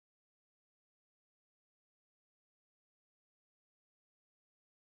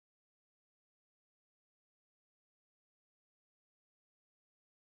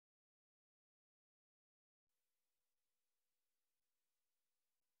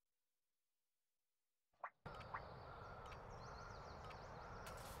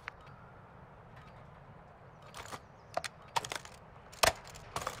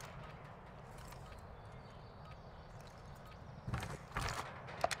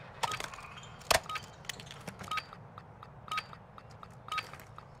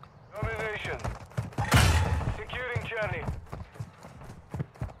location. Securing Charlie.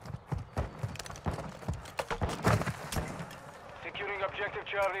 Securing objective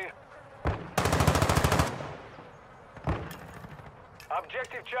Charlie.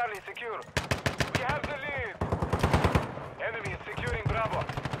 Objective Charlie secure. We have the lead. Enemy is securing Bravo.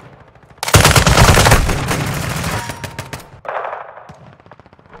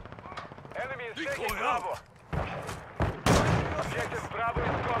 Enemy is taking Bravo. Objective Bravo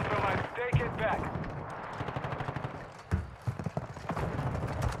is compromised. Take it back.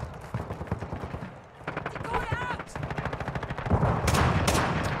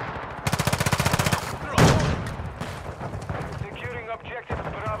 Securing objective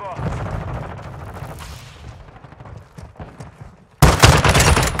Bravo.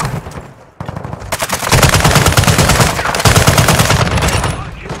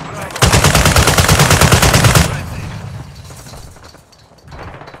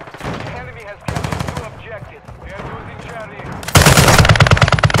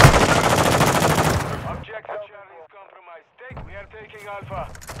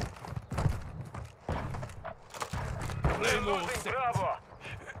 Alpha. We're losing Bravo.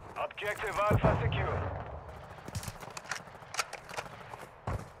 Objective Alpha secure.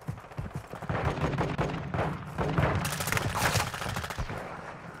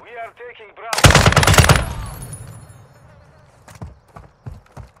 We are taking Bravo.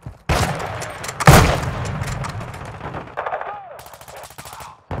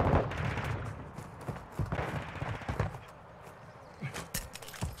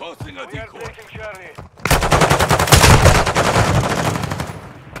 Tossing a We are decoy. taking Charlie.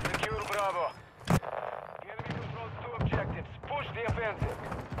 Secure Bravo. The enemy controls 2 objectives. Push the offensive.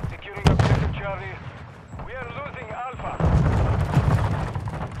 Securing objective Charlie. We are losing Alpha.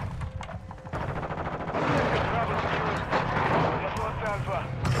 Bravo secure. Just lost Alpha.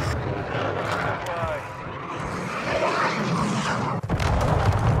 Goodbye.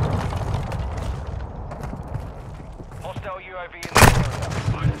 Hostile UAV in the area.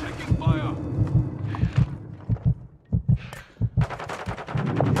 I'm taking fire.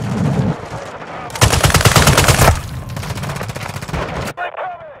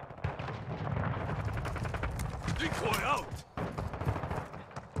 Decoy out.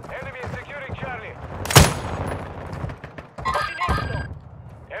 Enemy is securing Charlie.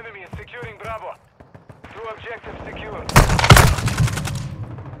 Enemy is securing Bravo. 2 objectives secure.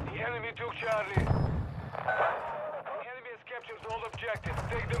 The enemy took Charlie. The enemy has captured all objectives.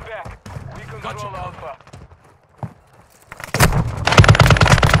 Take them back. We control Alpha.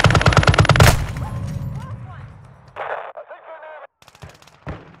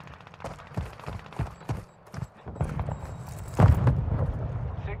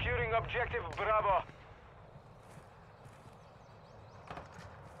 Securing objective Bravo.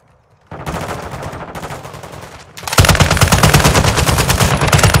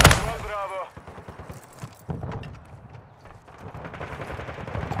 One Bravo.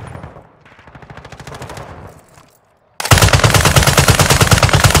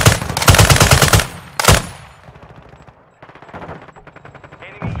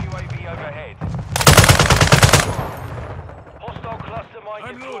 Enemy UAV overhead. Hostile cluster mine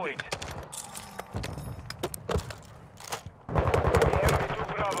I'm deployed. loading. The enemy took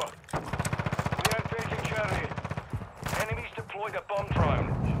Bravo. We are taking Charlie. Enemies deployed a bomb drone.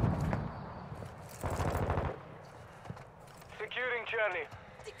 Securing Charlie.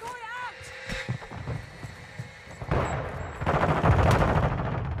 Decoy out!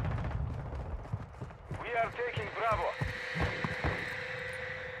 We are taking Bravo.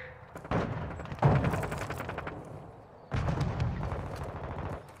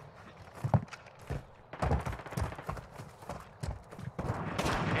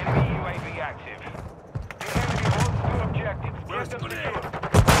 Enemy UAV active. The enemy holds 2 objectives. Where's Get them the secure. grenade?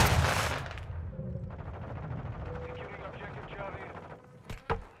 Securing objective Charlie.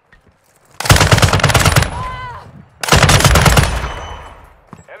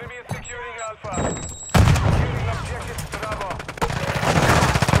 Enemy is securing Alpha. Securing objective Bravo.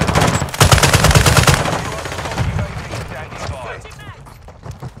 UAV standing by.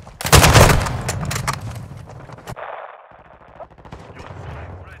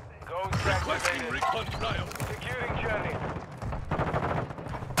 Goes Requesting activated. recon flyover. Securing Charlie.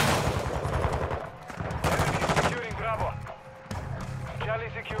 Enemy is securing Bravo.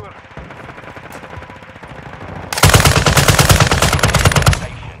 Charlie secure.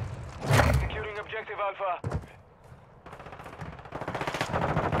 Station. Securing objective Alpha.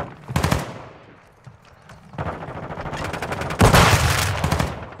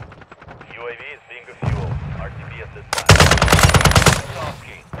 UAV is being refueled. RTB at this time.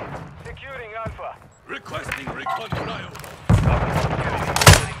 Tasking. Securing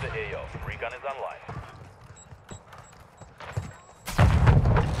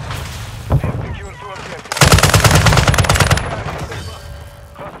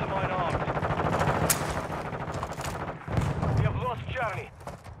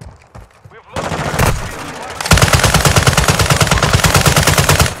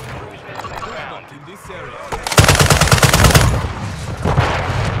this area.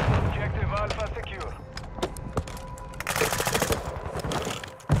 Objective Alpha secure.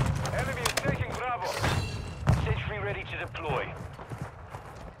 Enemy is taking Bravo. Sentry ready to deploy.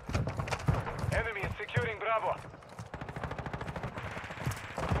 Enemy is securing Bravo.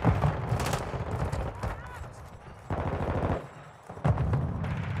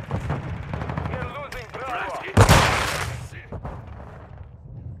 We are losing Bravo.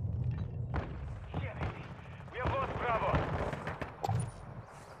 We have lost Bravo.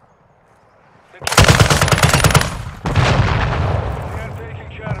 We are taking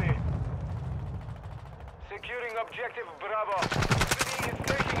Charlie. Securing objective Bravo. Enemy is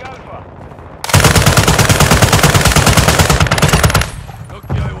taking Alpha.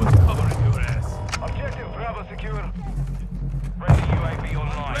 Okay, I was covering your ass. Objective Bravo secure. Friendly UAV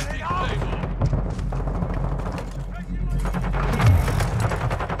online. Ready, stable.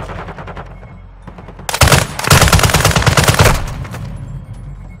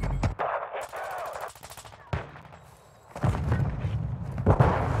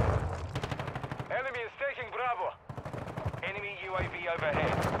 Enemy is taking Bravo. Enemy UAV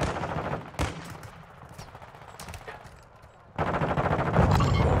overhead.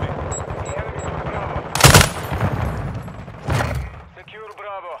 The enemy took Bravo. Secure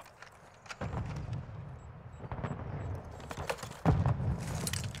Bravo.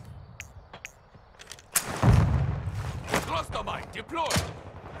 Cluster mine deployed.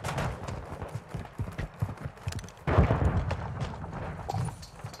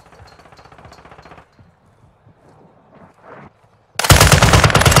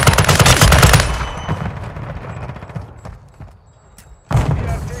 We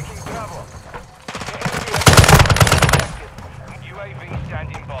are taking Bravo. The enemy has objective. UAV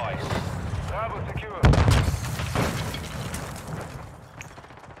standing by. Bravo secure.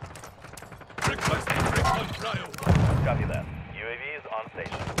 Requesting recon flyover. Copy that. UAV is on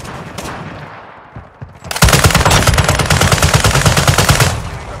station.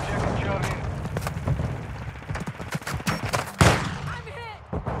 Securing objective Charlie.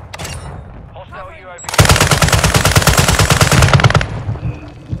 Hostile UAV.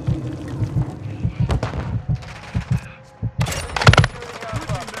 Securing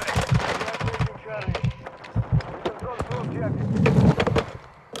Alpha. We are taking Charlie. We control two objectives.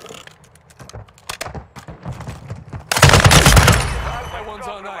 That one's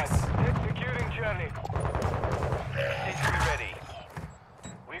on ice. Securing Charlie. Sentry ready.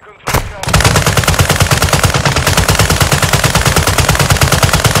 We control Charlie.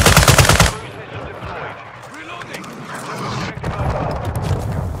 Cruise missile deployed. Reloading. Objective Alpha.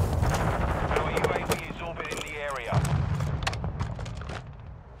 Our UAV is orbiting the area.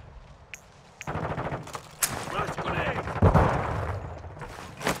 Flash grenade.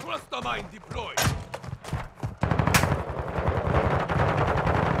 Cluster mine deployed.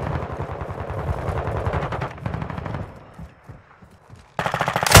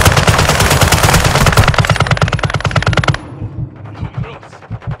 Close.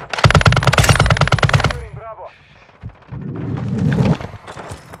 Securing Bravo.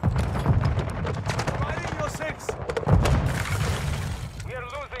 Firing your six. We are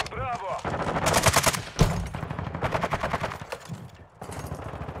losing Bravo.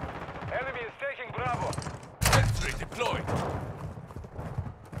 Enemy is taking Bravo. Sentry deployed.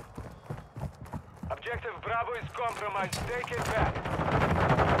 Objective Bravo is compromised. Take it back.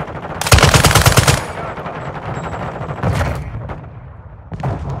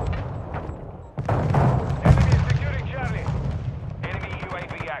 Enemy is securing Charlie. Enemy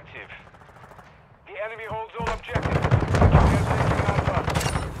UAV active. The enemy holds all objectives. We are taking Alpha.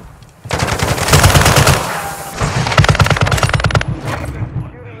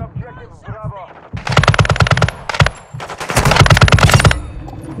 Securing objective Bravo.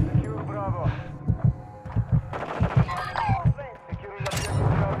 Secure Bravo. Securing objective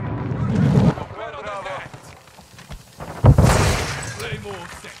Charlie. Bravo.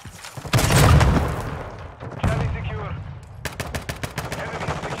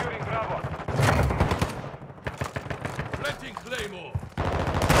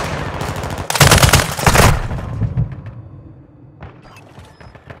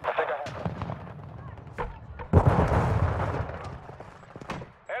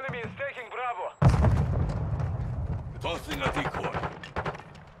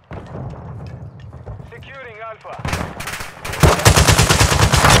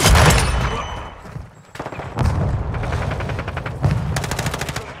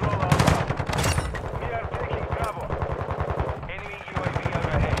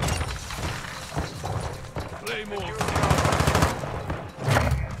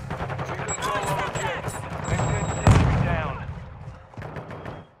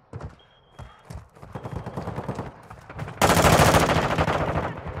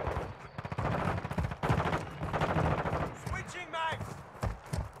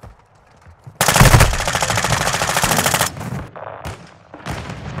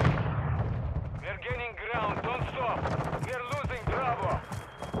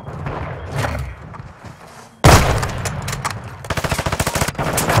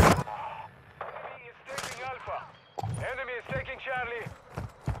 Charlie.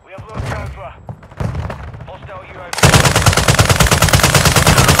 We have lost Alpha. Hostile UAV